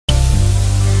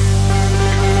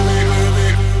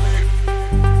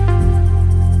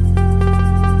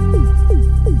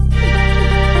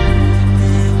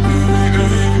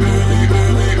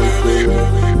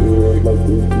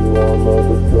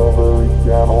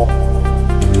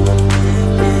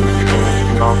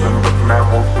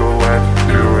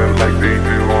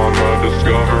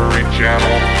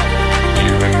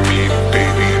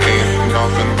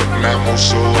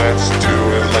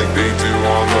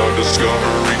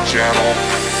Channel.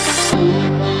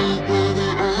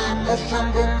 Nothing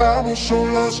but mammals, so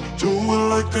let's do it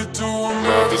like they do on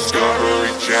The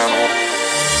Discovery Channel.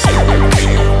 You and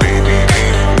me, baby,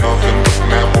 ain't nothing but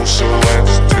mammals, so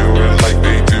let's do it like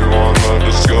they do on the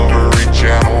Discovery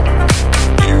Channel.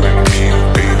 You and me,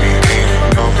 baby, ain't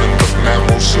nothing but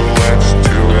mammals, so let's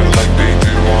do it like they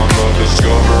do on the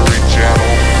Discovery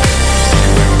Channel.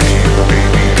 You and me,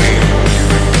 baby, ain't. You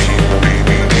and me,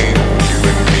 baby, ain't. You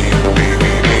and me,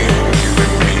 baby, ain't. You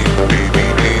and me, baby,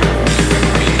 ain't.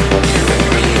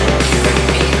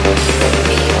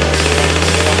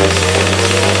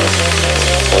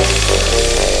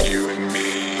 You and me,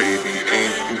 baby,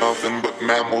 ain't nothing but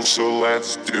mammals, so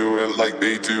let's do it like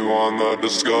they do on the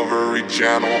Discovery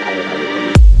Channel.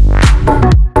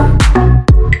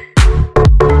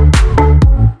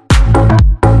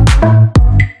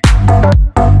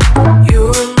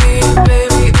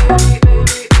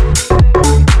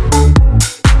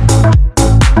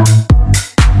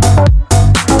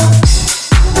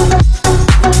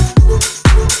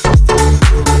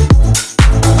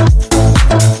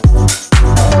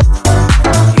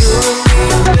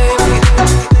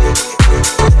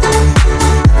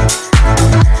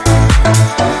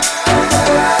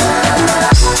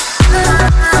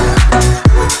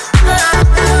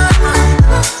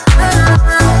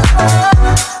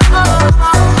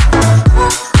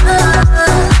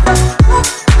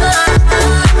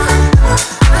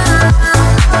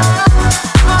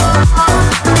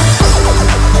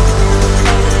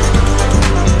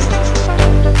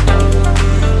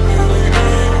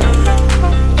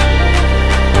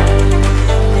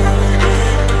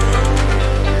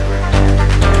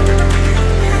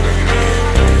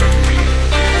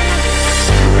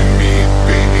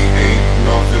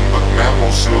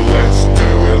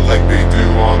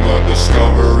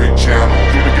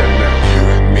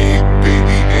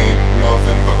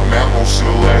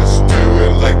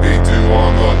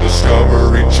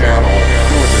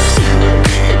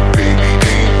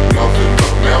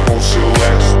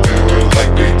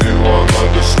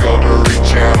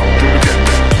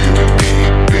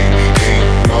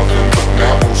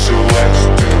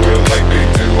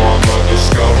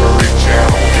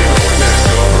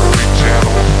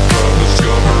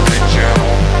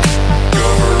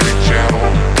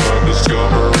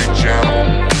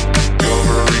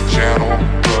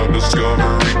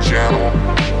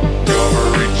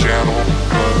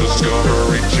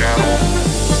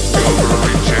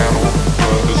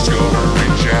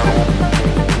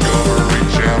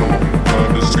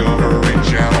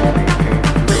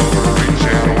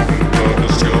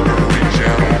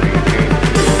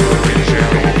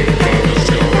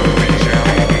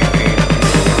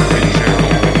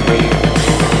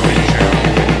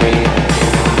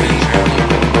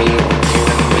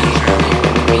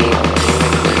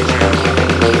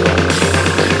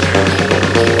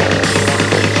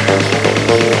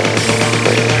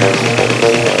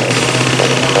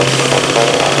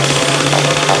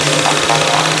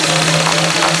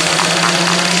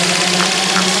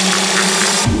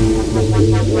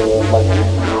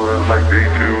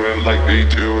 Like they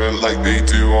do it like they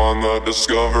do on the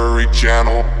Discovery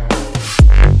Channel.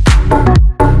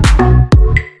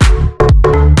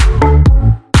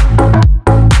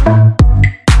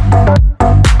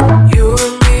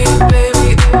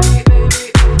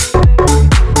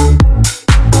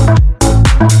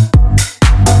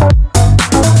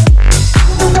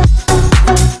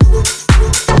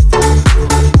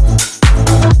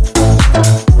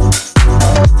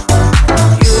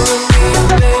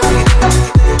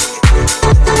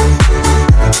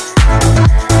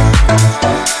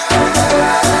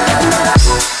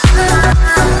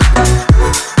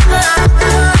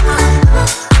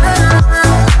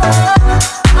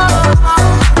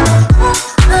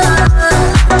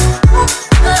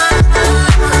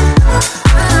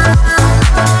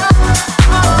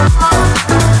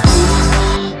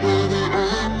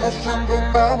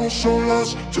 So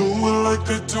let's do it like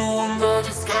they do on the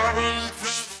Discovery.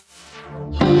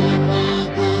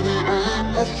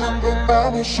 Nothing but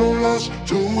mammals, so let's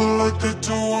do it like they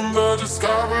do on the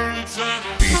Discovery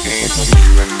Channel. We ain't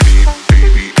you and me,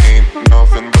 baby, ain't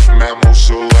nothing but mammals,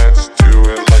 so let's do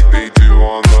it like they do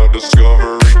on the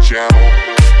Discovery Channel.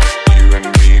 You and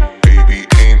me, baby,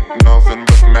 ain't nothing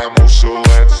but mammals, so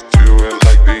let's do it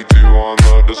like they do on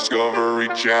the Discovery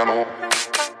Channel.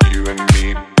 You and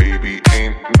me, baby,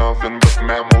 ain't nothing but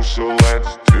mammals, so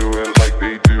let's do it like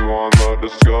they do on the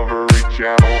Discovery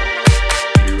Channel.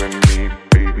 You and me,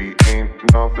 baby, ain't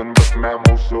nothing but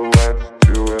mammals, so let's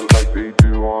do it like they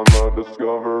do on the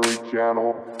Discovery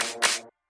Channel.